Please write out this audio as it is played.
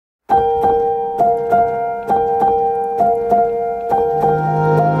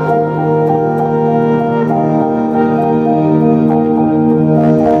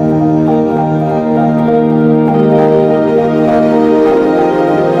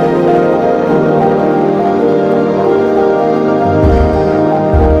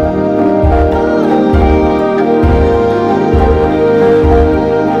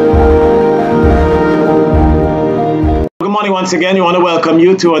once again, we want to welcome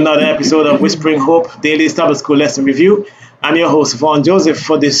you to another episode of Whispering Hope Daily Sabbath School Lesson Review. I'm your host, Vaughn Joseph,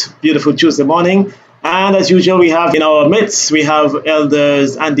 for this beautiful Tuesday morning. And as usual, we have in our midst, we have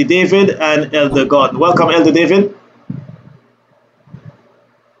Elders Andy David and Elder Gordon. Welcome, Elder David.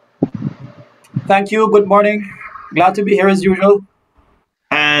 Thank you. Good morning. Glad to be here as usual.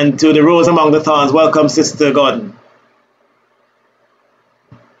 And to the Rose Among the Thorns, welcome, Sister Gordon.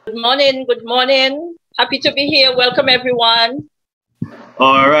 Good morning. Good morning. Happy to be here. Welcome, everyone.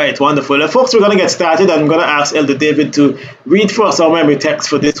 All right, wonderful. Well, folks, we're going to get started. I'm going to ask Elder David to read for us our memory text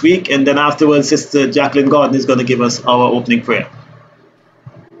for this week, and then afterwards, Sister Jacqueline Gordon is going to give us our opening prayer.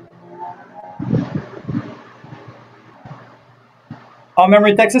 Our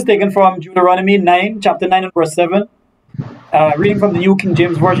memory text is taken from Deuteronomy 9, chapter 9 and verse 7. Reading from the New King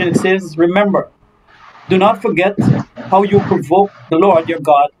James Version, it says, "Remember, do not forget how you provoked the Lord your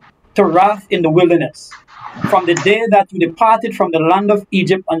God to wrath in the wilderness, from the day that you departed from the land of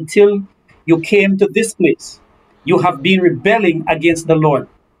Egypt until you came to this place. You have been rebelling against the Lord."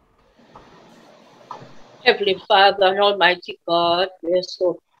 Heavenly Father and Almighty God, we are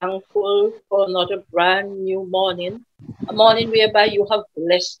so thankful for another brand new morning, a morning whereby you have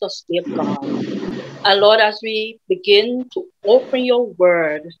blessed us, dear God. And Lord, as we begin to open your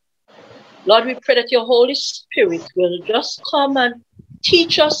word, Lord, we pray that your Holy Spirit will just come and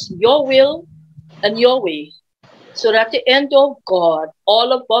teach us your will and your way, so that at the end of God,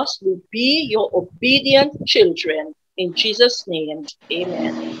 all of us will be your obedient children. In Jesus' name,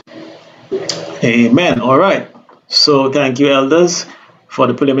 amen. Amen. All right. So thank you, elders, for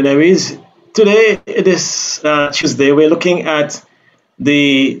the preliminaries. Today, this Tuesday, we're looking at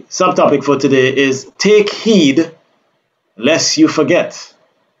the subtopic for today is Take Heed Lest You Forget.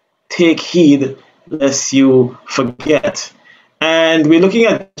 Take heed lest you forget. And we're looking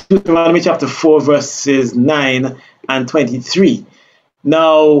at Deuteronomy chapter 4, verses 9 and 23.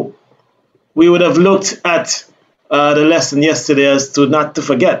 Now, we would have looked at the lesson yesterday as to not to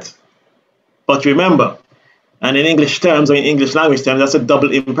forget, but remember. And in English terms, or in English language terms, that's a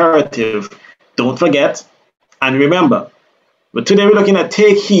double imperative. Don't forget and remember. But today we're looking at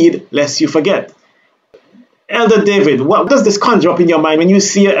take heed lest you forget. Elder David, what does this conjure up in your mind when you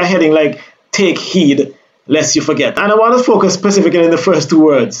see a heading like take heed lest you forget? And I want to focus specifically in the first two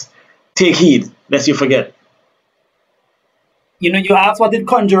words. Take heed lest you forget. You ask what it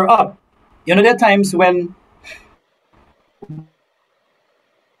conjure up. There are times when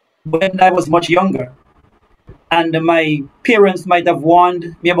I was much younger and my parents might have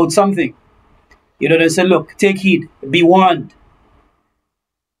warned me about something. They say, look, take heed, be warned.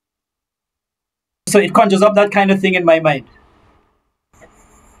 So it conjures up that kind of thing in my mind.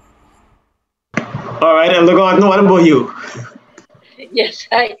 All right, Elder Gordon, what about you? Yes,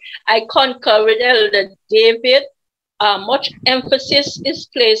 I concur with Elder David. Much emphasis is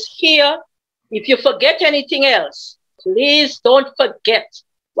placed here. If you forget anything else, please don't forget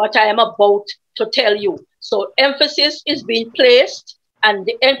what I am about to tell you. So emphasis is being placed, and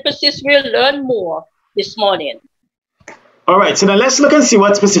the emphasis will learn more this morning. All right, so now let's look and see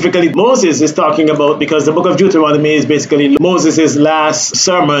what specifically Moses is talking about, because the book of Deuteronomy is basically Moses' last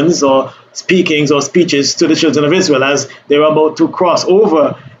sermons or speakings or speeches to the children of Israel as they were about to cross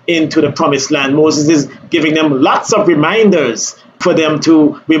over into the promised land. Moses is giving them lots of reminders for them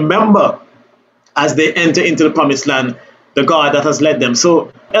to remember as they enter into the promised land, the God that has led them.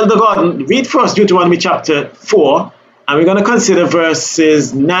 So, Elder Gordon, read first Deuteronomy chapter 4, and we're going to consider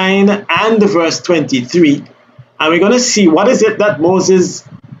verses 9 and verse 23. And we're going to see what is it that Moses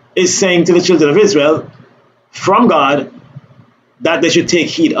is saying to the children of Israel from God that they should take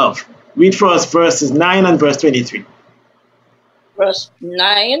heed of. Read for us verses 9 and verse 23. Verse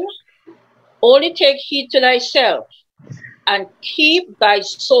 9, only take heed to thyself, and keep thy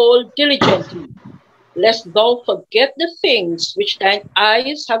soul diligently, lest thou forget the things which thine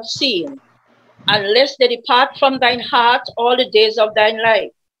eyes have seen, and lest they depart from thine heart all the days of thine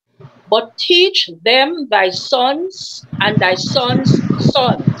life. But teach them thy sons and thy sons'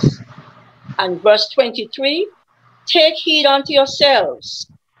 sons. And verse 23, take heed unto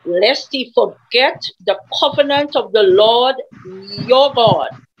yourselves, lest ye forget the covenant of the Lord your God,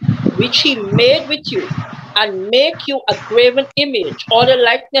 which he made with you, and make you a graven image or the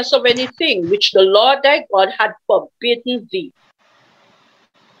likeness of anything which the Lord thy God had forbidden thee.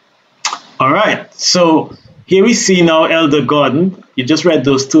 All right, so here we see now Elder Gordon. You just read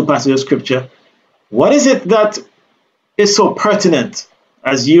those two passages of scripture. What is it that is so pertinent,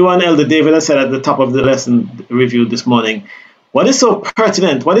 as you and Elder David have said at the top of the lesson review this morning? What is so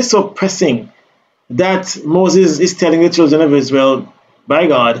pertinent, what is so pressing that Moses is telling the children of Israel by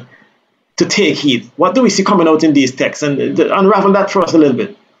God to take heed? What do we see coming out in these texts? And unravel that for us a little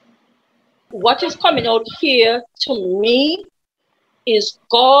bit. What is coming out here to me is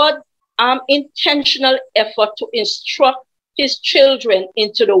God's intentional effort to instruct his children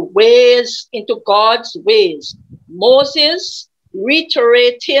into God's ways. Moses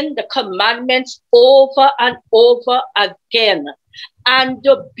reiterating the commandments over and over again. And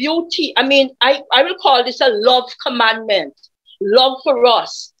the beauty, I will call this a love commandment, love for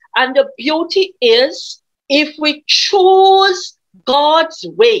us. And the beauty is, if we choose God's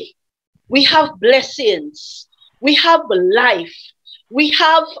way, we have blessings, we have life, we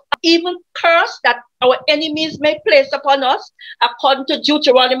have even curse that our enemies may place upon us. According to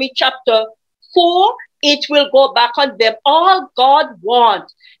Deuteronomy chapter 4, it will go back on them. All God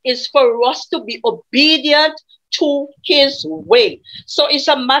wants is for us to be obedient to his way. So it's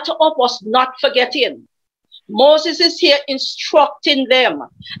a matter of us not forgetting. Moses is here instructing them,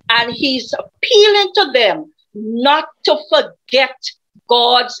 and he's appealing to them not to forget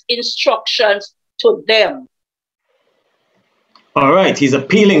God's instructions to them. All right, he's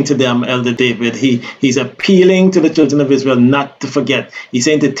appealing to them, Elder David. He's appealing to the children of Israel not to forget. He's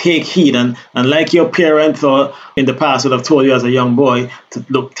saying to take heed, and like your parent or in the past would have told you as a young boy, to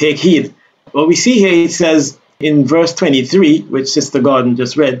look, take heed. What we see here, it says in verse 23, which Sister Gordon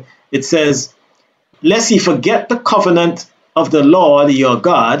just read, it says, lest ye forget the covenant of the Lord your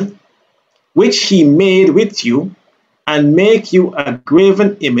God, which he made with you, and make you a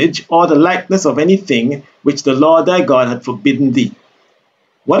graven image or the likeness of anything which the Lord thy God had forbidden thee.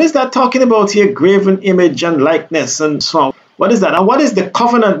 What is that talking about here? Graven image and likeness and so on. What is that? And what is the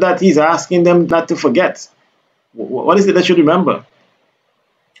covenant that he's asking them not to forget? What is it they should remember?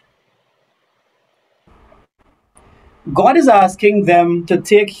 God is asking them to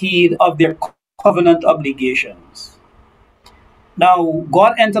take heed of their covenant obligations. Now,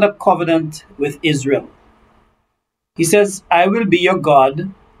 God entered a covenant with Israel. He says, I will be your God,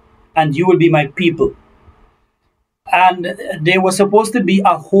 and you will be my people. And they were supposed to be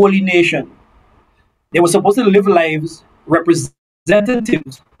a holy nation. They were supposed to live lives representative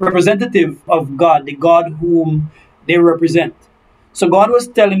of God, the God whom they represent. So God was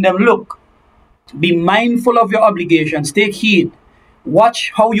telling them, look, be mindful of your obligations, take heed,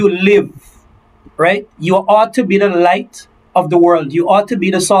 watch how you live, right? You ought to be the light of the world. You ought to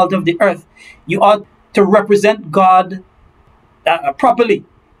be the salt of the earth. You ought to represent God properly.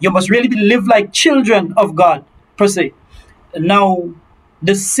 You must really live like children of God, per se. Now,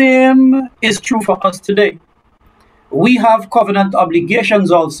 the same is true for us today. We have covenant obligations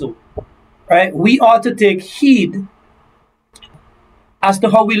also, right? We ought to take heed as to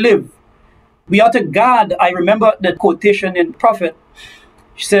how we live. We ought to guard. I remember the quotation in Prophet.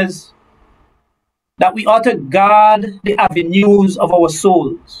 She says that we ought to guard the avenues of our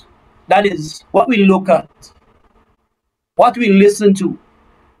souls. That is what we look at, what we listen to.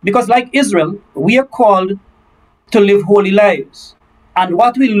 Because like Israel, we are called to live holy lives. And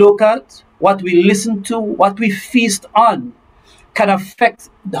what we look at, what we listen to, what we feast on can affect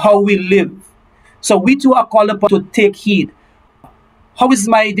how we live. So we too are called upon to take heed. How is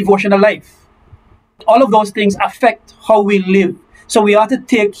my devotional life? All of those things affect how we live. So we ought to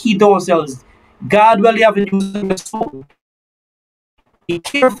take heed to ourselves. Guard well the avenues of your soul. Be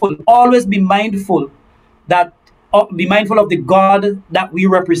careful, always be mindful of the God that we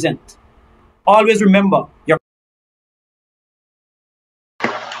represent. Always remember your.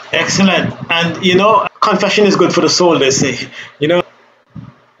 Excellent. And confession is good for the soul, they say.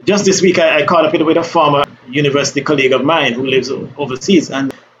 Just this week I caught up with a former university colleague of mine who lives overseas,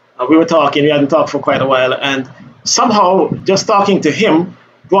 and we were talking. We hadn't talked for quite a while, and somehow just talking to him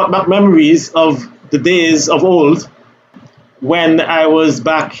brought back memories of the days of old when I was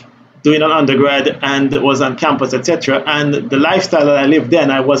back doing an undergrad and was on campus, etc. And the lifestyle that I lived then,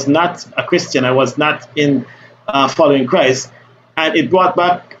 I was not a Christian. I was not in following Christ. And it brought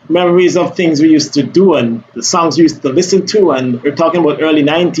back memories of things we used to do and the songs we used to listen to. And we're talking about early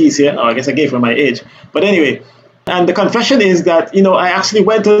 90s here. Oh, I guess I gave from my age. But anyway, and the confession is that, I actually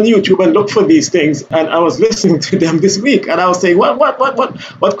went on YouTube and looked for these things. And I was listening to them this week. And I was saying,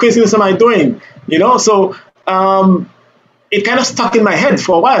 what craziness am I doing? So it kind of stuck in my head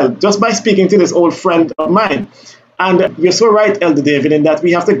for a while just by speaking to this old friend of mine. And you're so right, Elder David, in that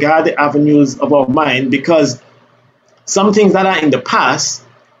we have to guard the avenues of our mind, because some things that are in the past,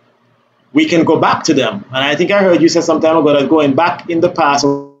 we can go back to them. And I think I heard you say some time ago that going back in the past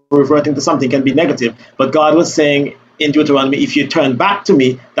or reverting to something can be negative. But God was saying in Deuteronomy, if you turn back to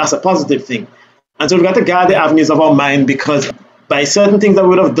me, that's a positive thing. And so we've got to guard the avenues of our mind, because by certain things that we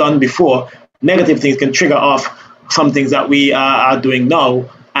would have done before, negative things can trigger off some things that we are doing now.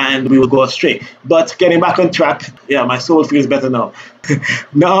 and we will go astray. But getting back on track, yeah, my soul feels better now.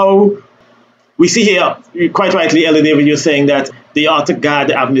 Now, we see here, quite rightly, Elder David, you're saying that they are to guard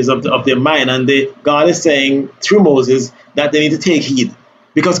the avenues of their mind, and God is saying through Moses that they need to take heed.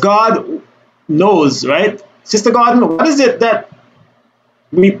 Because God knows, right? Sister Gordon, what is it that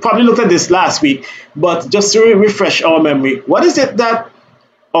we probably looked at this last week, but just to refresh our memory, what is it that,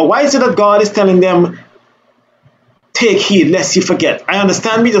 or why is it that God is telling them, take heed lest you forget? I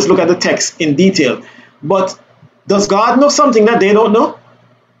understand we just look at the text in detail, but does God know something that they don't know?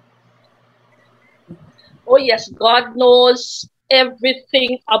 Oh yes, God knows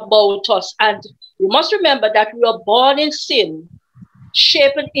everything about us. And you must remember that we are born in sin,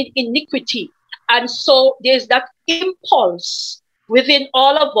 shapen in iniquity. And so there's that impulse within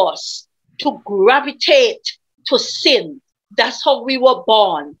all of us to gravitate to sin. That's how we were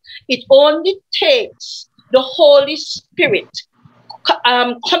born. It only takes the Holy Spirit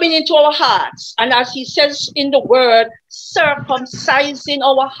coming into our hearts. And as he says in the word, circumcising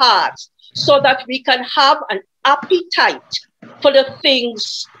our hearts so that we can have an appetite for the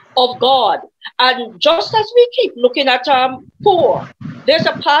things of God. And just as we keep looking at 4, there's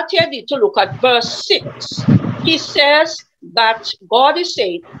a part here I need to look at verse 6. He says that God is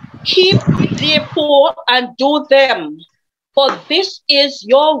saying, keep therefore and do them, for this is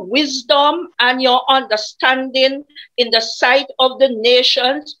your wisdom and your understanding in the sight of the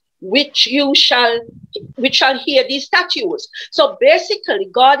nations, which shall hear these statutes. So basically,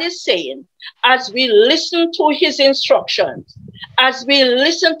 God is saying, as we listen to his instructions, as we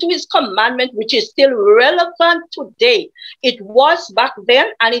listen to his commandment, which is still relevant today, it was back then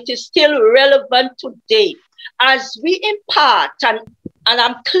and it is still relevant today. As we impart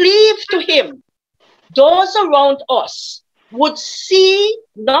and cleave to him, those around us would see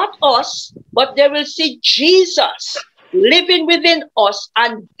not us, but they will see Jesus living within us,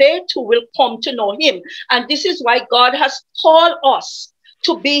 and they too will come to know him. And this is why God has called us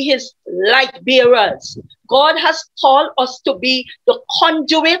to be his light bearers. God has called us to be the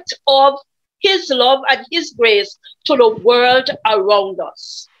conduit of his love and his grace to the world around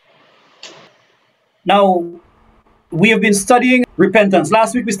us. Now, we have been studying repentance.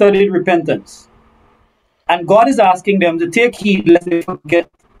 Last week we studied repentance. And God is asking them to take heed lest they forget.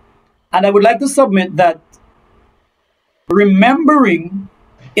 And I would like to submit that remembering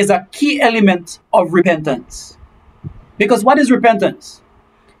is a key element of repentance. Because what is repentance?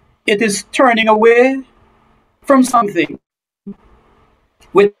 It is turning away from something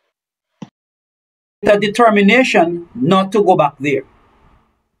with a determination not to go back there.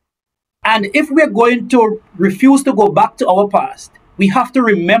 And if we're going to refuse to go back to our past, we have to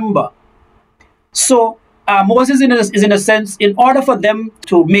remember. So Moses is in a sense, in order for them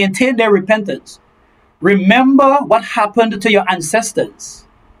to maintain their repentance, remember what happened to your ancestors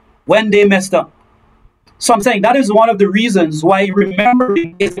when they messed up. So I'm saying that is one of the reasons why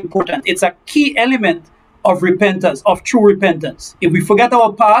remembering is important. It's a key element of repentance, of true repentance. If we forget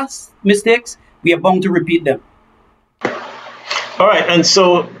our past mistakes, we are bound to repeat them. All right, and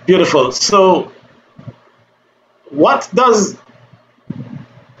so beautiful. So what does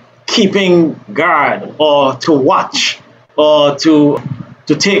keeping guard or to watch or to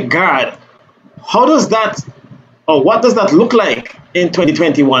take guard, how does that, or what does that look like in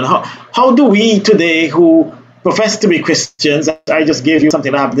 2021? How do we today who profess to be Christians, I just gave you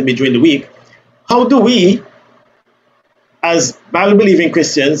something that happened to me during the week, how do we as Bible-believing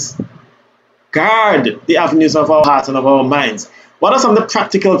Christians guard the avenues of our hearts and of our minds? What are some of the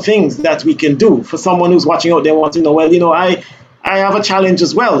practical things that we can do for someone who's watching out there wanting to know, well, you know, I have a challenge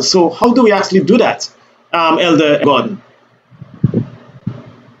as well. So how do we actually do that, Elder Gordon?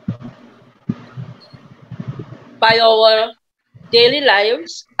 By our daily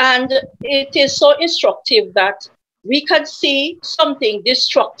lives. And it is so instructive that we can see something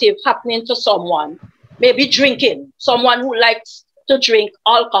destructive happening to someone, maybe drinking, someone who likes to drink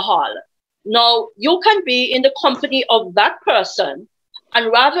alcohol. Now, you can be in the company of that person,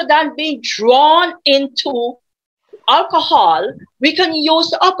 and rather than being drawn into alcohol, we can use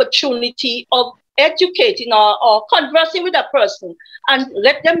the opportunity of educating or conversing with that person and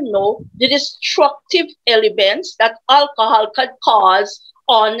let them know the destructive elements that alcohol can cause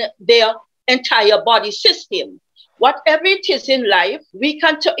on their entire body system. Whatever it is in life, we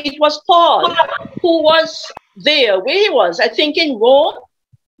can. It was Paul who was there, where he was, I think in Rome,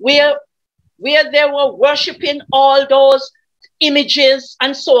 where they were worshiping all those images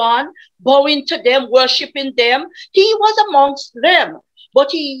and so on, bowing to them, worshiping them. He was amongst them,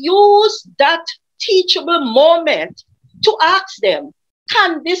 but he used that teachable moment to ask them,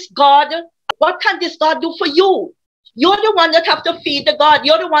 what can this God do for you? You're the one that have to feed the God.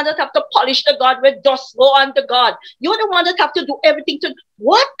 You're the one that have to polish the God when dust go on the God. You're the one that have to do everything to.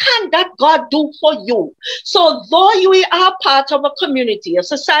 What can that God do for you? So though we are part of a community, a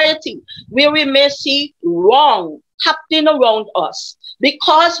society, where we may see wrong happening around us,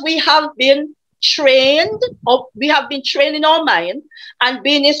 because we have been trained, or we have been trained in our mind and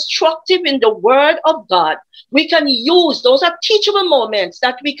been instructive in the word of God, we can use, those are teachable moments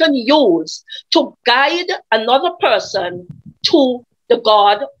that we can use to guide another person to the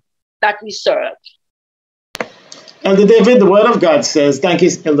God that we serve. Elder David, the word of God says, thank you,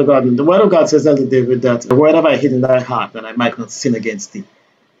 Elder Gordon. The word of God says, Elder David, that the word have I hid in thy heart that I might not sin against thee.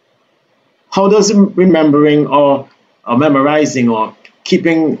 How does remembering or memorizing or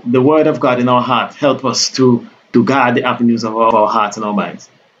keeping the word of God in our heart help us to guard the avenues of our hearts and our minds?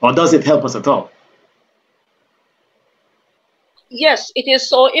 Or does it help us at all? Yes, it is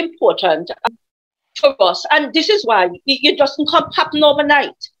so important for us. And this is why it doesn't happen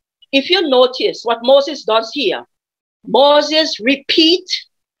overnight. If you notice what Moses does here, Moses repeats,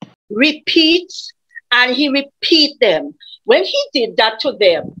 and he repeat them. When he did that to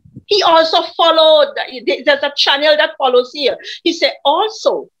them, he also followed, there's a channel that follows here. He said,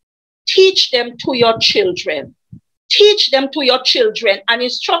 also teach them to your children. Teach them to your children and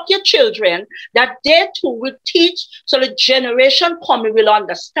instruct your children that they too will teach, so the generation coming will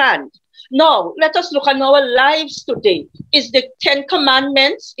understand. Now, let us look at our lives today. Is the 10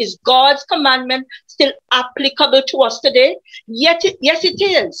 Commandments, is God's commandment still applicable to us today? Yes, it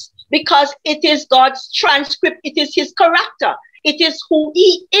is, because it is God's transcript. It is his character. It is who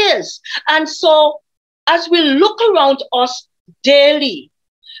he is. And so as we look around us daily,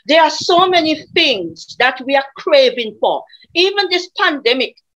 there are so many things that we are craving for. Even this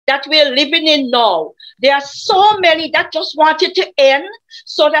pandemic that we're living in now, there are so many that just want it to end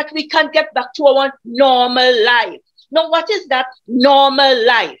so that we can get back to our normal life. Now, what is that normal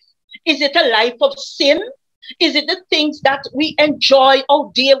life? Is it a life of sin? Is it the things that we enjoy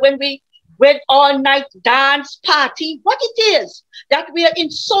out there when we went all night dance party? What it is that we are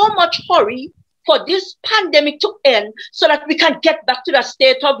in so much hurry for this pandemic to end so that we can get back to the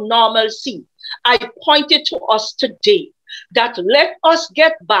state of normalcy. I pointed to us today that let us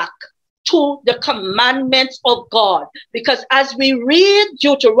get back to the commandments of God, because as we read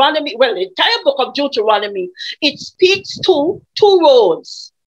Deuteronomy, well, the entire book of Deuteronomy, it speaks to two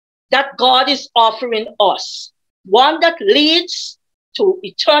roads that God is offering us. One that leads to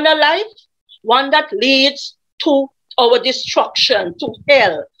eternal life, one that leads to our destruction, to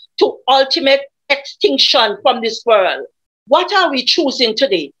hell, to ultimate extinction from this world. What are we choosing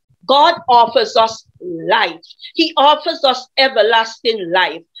today? God offers us life. He offers us everlasting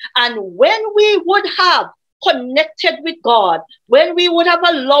life. And when we would have connected with God, when we would have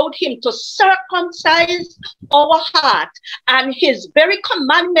allowed him to circumcise our heart and his very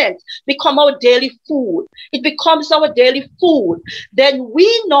commandments become our daily food, it becomes our daily food, then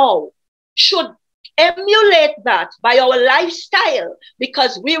we know should emulate that by our lifestyle,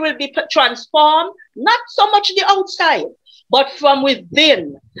 because we will be transformed, not so much the outside, but from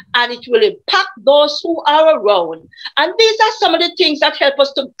within, and it will impact those who are around. And these are some of the things that help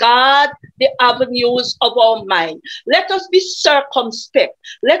us to guard the avenues of our mind. Let us be circumspect.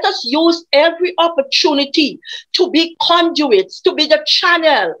 Let us use every opportunity to be conduits, to be the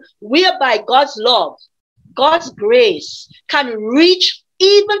channel whereby God's love, God's grace can reach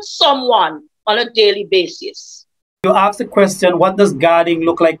even someone on a daily basis. You asked the question, what does guarding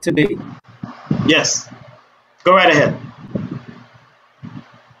look like today? Yes, go right ahead.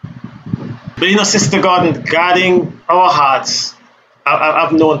 But you know, Sister Gordon, guarding our hearts,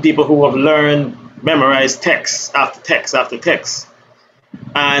 I've known people who have learned, memorized text after text after text,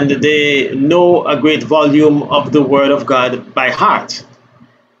 and they know a great volume of the Word of God by heart.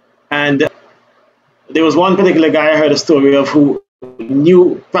 And there was one particular guy I heard a story of who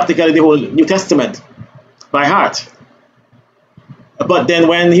knew practically the whole New Testament by heart. But then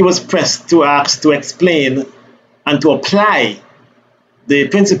when he was pressed to ask to explain and to apply the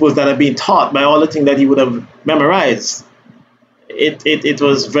principles that are being taught by all the things that he would have memorized, it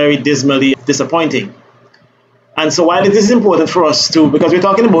was very dismally disappointing. And so while it is important for us to, because we're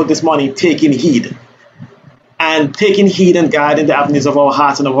talking about this morning, taking heed, and taking heed and guarding the avenues of our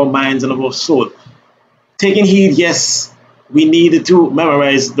hearts and of our minds and of our soul. Taking heed, yes, we need to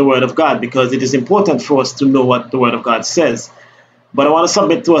memorize the Word of God because it is important for us to know what the Word of God says. But I want to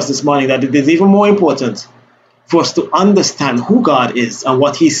submit to us this morning that it is even more important for us to understand who God is and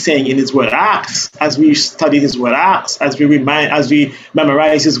what He's saying in His Word. Acts, as we study His Word, Acts, as we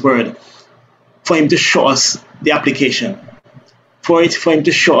memorize His Word, for Him to show us the application, for Him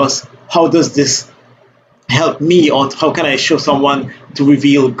to show us how does this help me, or how can I show someone to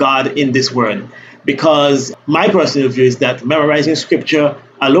reveal God in this word? Because my personal view is that memorizing scripture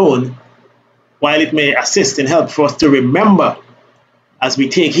alone, while it may assist and help for us to remember as we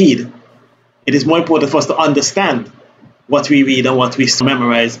take heed, it is more important for us to understand what we read and what we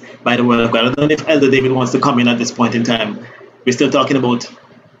memorize by the word of God. I don't know if Elder David wants to come in at this point in time. We're still talking about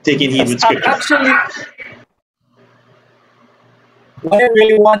taking heed with scripture. Actually, what I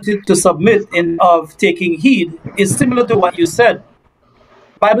really wanted to submit in of taking heed is similar to what you said.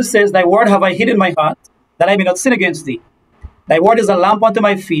 The Bible says, "Thy word have I hid in my heart, that I may not sin against thee. Thy word is a lamp unto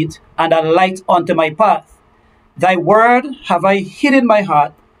my feet, and a light unto my path. Thy word have I hid in my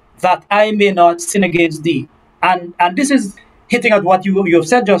heart, that I may not sin against thee." And this is hitting at what you have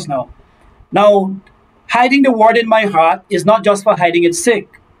said just now. Now, hiding the word in my heart is not just for hiding its sake.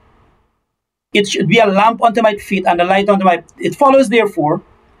 It should be a lamp unto my feet and a light unto my... It follows, therefore,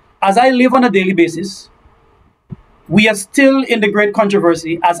 as I live on a daily basis, we are still in the great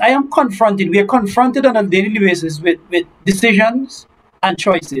controversy. As I am confronted, we are confronted on a daily basis with decisions and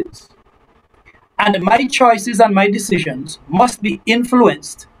choices. And my choices and my decisions must be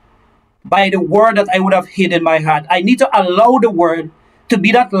influenced by the word that I would have hid in my heart. I need to allow the word to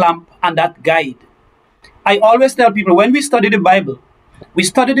be that lamp and that guide. I always tell people, when we study the Bible, we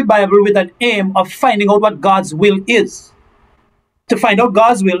study the Bible with an aim of finding out what God's will is. To find out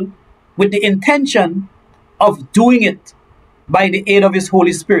God's will with the intention of doing it by the aid of His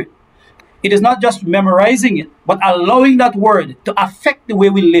Holy Spirit. It is not just memorizing it, but allowing that word to affect the way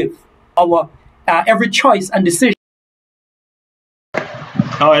we live, our every choice and decision.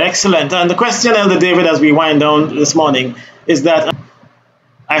 All right, excellent. And the question, Elder David, as we wind down this morning, is that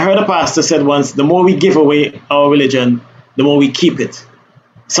I heard a pastor said once, the more we give away our religion, the more we keep it.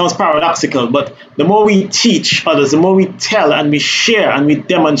 Sounds paradoxical, but the more we teach others, the more we tell and we share and we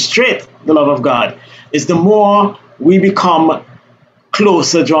demonstrate the love of God, is the more we become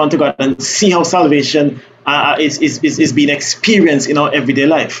closer drawn to God and see how salvation is being experienced in our everyday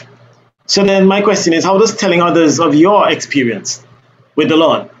life. So then my question is, how does telling others of your experience with the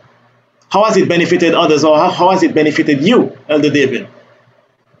Lord, how has it benefited others, or how has it benefited you, Elder David?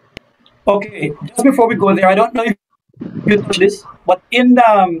 Okay, just before we go there, I don't know if you touch this, but in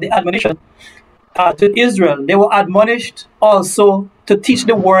the admonition to Israel, they were admonished also to teach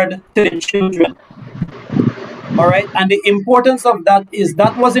the word to the children. All right, and the importance of that is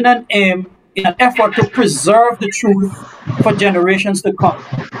that was in an aim, in an effort to preserve the truth for generations to come.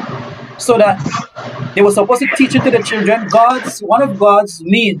 So that they were supposed to teach it to the children. One of God's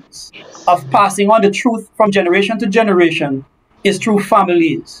means of passing on the truth from generation to generation is through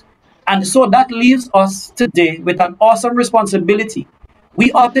families. And so that leaves us today with an awesome responsibility.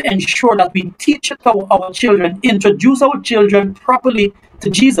 We ought to ensure that we teach it to our children, introduce our children properly to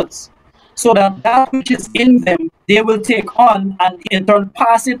Jesus, so that that which is in them, they will take on and in turn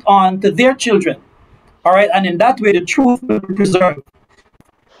pass it on to their children. All right, and in that way, the truth will be preserved.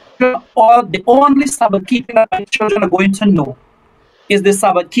 Or the only Sabbath keeping that my children are going to know is the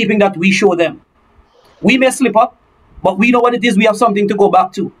Sabbath keeping that we show them. We may slip up, but we know what it is. We have something to go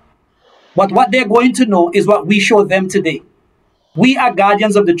back to. But what they're going to know is what we show them today. We are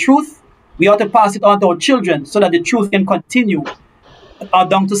guardians of the truth. We ought to pass it on to our children so that the truth can continue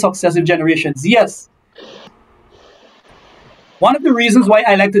down to successive generations. Yes. One of the reasons why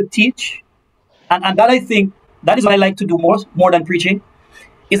I like to teach, and that I think that is what I like to do more than preaching,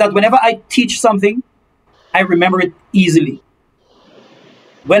 is that whenever I teach something, I remember it easily.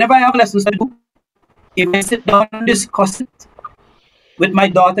 Whenever I have lessons to do, if I sit down and discuss it with my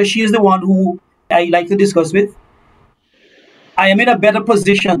daughter, she is the one who I like to discuss with, I am in a better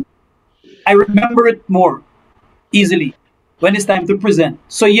position. I remember it more easily when it's time to present.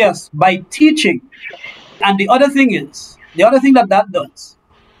 So yes, by teaching. And the other thing that does,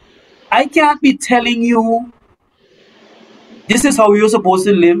 I can't be telling you this is how you're supposed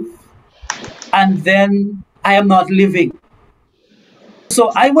to live, and then I am not living.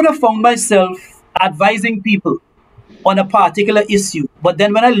 So I would have found myself advising people on a particular issue, but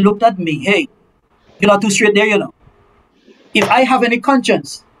then when I looked at me, hey, you're not too straight there, you know. If I have any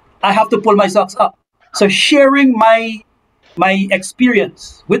conscience, I have to pull my socks up. So sharing my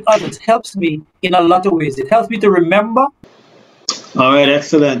experience with others helps me in a lot of ways. It helps me to remember. All right,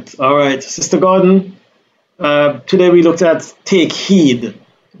 excellent. All right, Sister Gordon, today we looked at take heed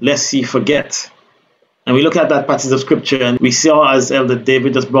lest ye forget. And we looked at that passage of scripture, and we saw, as Elder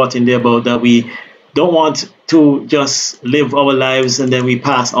David just brought in there, about that we don't want to just live our lives and then we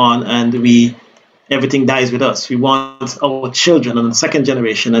pass on and everything dies with us. We want our children and the second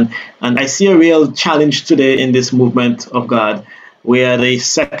generation. And I see a real challenge today in this movement of God, where the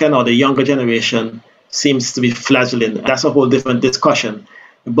second or the younger generation seems to be flagellant. That's a whole different discussion.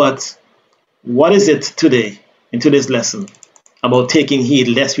 But what is it today, in today's lesson, about taking heed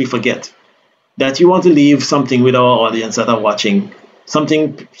lest we forget, that you want to leave something with our audience that are watching,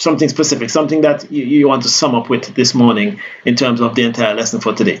 something specific, something that you want to sum up with this morning in terms of the entire lesson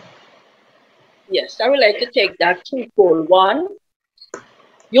for today? Yes, I would like to take that twofold. One,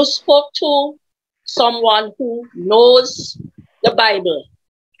 you spoke to someone who knows the Bible,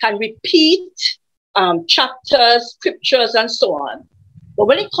 can repeat chapters, scriptures, and so on. But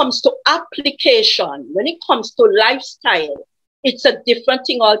when it comes to application, when it comes to lifestyle, it's a different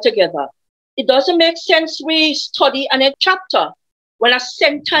thing altogether. It doesn't make sense we study a chapter when a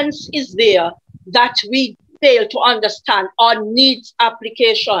sentence is there that we fail to understand or needs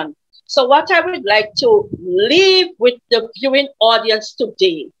application. So what I would like to leave with the viewing audience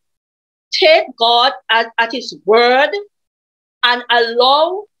today, take God at his word and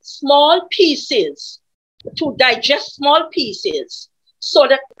allow small pieces to digest small pieces so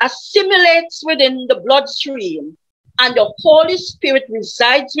that assimilates within the bloodstream and the Holy Spirit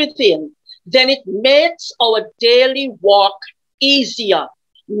resides within, then it makes our daily walk easier.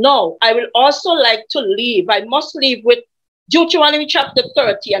 Now, I will also like to leave, I must leave with Deuteronomy chapter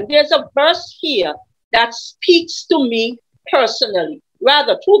 30, and there's a verse here that speaks to me personally,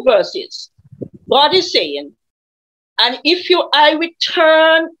 rather two verses. God is saying, and if I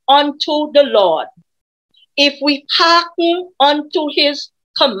return unto the Lord, if we hearken unto his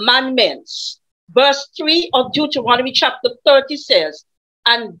commandments, verse 3 of Deuteronomy chapter 30 says,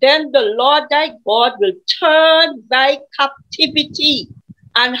 and then the Lord thy God will turn thy captivity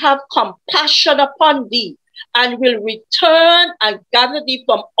and have compassion upon thee, and will return and gather thee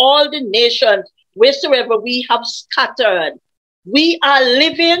from all the nations wheresoever we have scattered. We are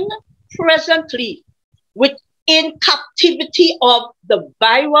living presently within captivity of the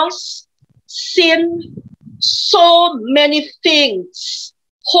virus, sin, so many things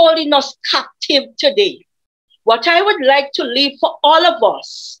holding us captive today. What I would like to leave for all of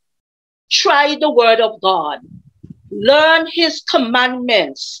us, try the word of God. Learn his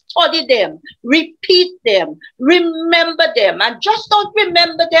commandments, study them, repeat them, remember them, and just don't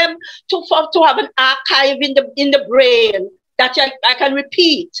remember them to have an archive in the brain that I can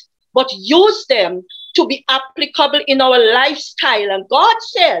repeat, but use them to be applicable in our lifestyle. And God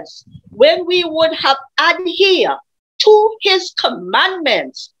says, when we would have adhered to his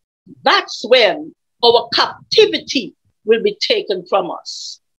commandments, that's when our captivity will be taken from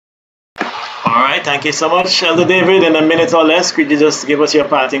us. All right, thank you so much, Elder David. In a minute or less, could you just give us your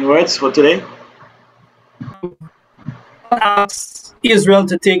parting words for today? God asked Israel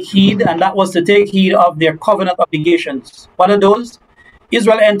to take heed, and that was to take heed of their covenant obligations. What are those?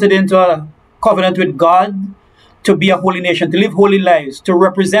 Israel entered into a covenant with God to be a holy nation, to live holy lives, to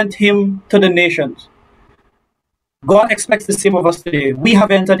represent him to the nations. God expects the same of us today. We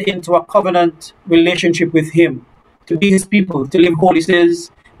have entered into a covenant relationship with him, to be his people, to live holy. He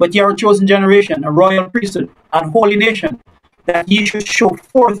says, but ye are a chosen generation, a royal priesthood, and holy nation, that ye should show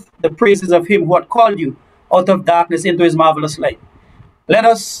forth the praises of him who had called you out of darkness into his marvelous light. Let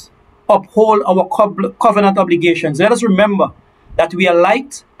us uphold our covenant obligations. Let us remember that we are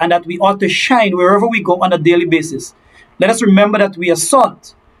light and that we ought to shine wherever we go on a daily basis. Let us remember that we are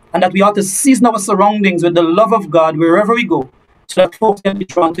salt and that we ought to season our surroundings with the love of God wherever we go, so that folks can be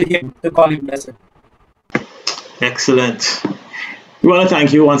drawn to him to call him blessed. Excellent. We want to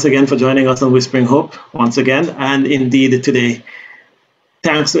thank you once again for joining us on Whispering Hope once again, and indeed today.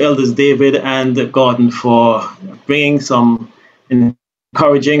 Thanks to Elders David and Gordon for bringing some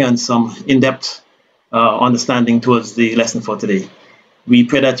encouraging and some in-depth understanding towards the lesson for today. We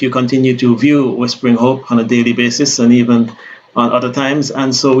pray that you continue to view Whispering Hope on a daily basis and even on other times.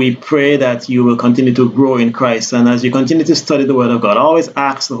 And so we pray that you will continue to grow in Christ. And as you continue to study the Word of God, always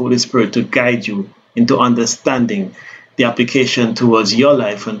ask the Holy Spirit to guide you into understanding the application towards your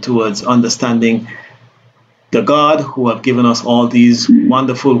life and towards understanding the God who have given us all these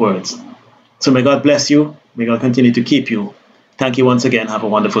wonderful words. So may God bless you. May God continue to keep you. Thank you once again. Have a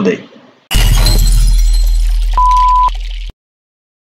wonderful day.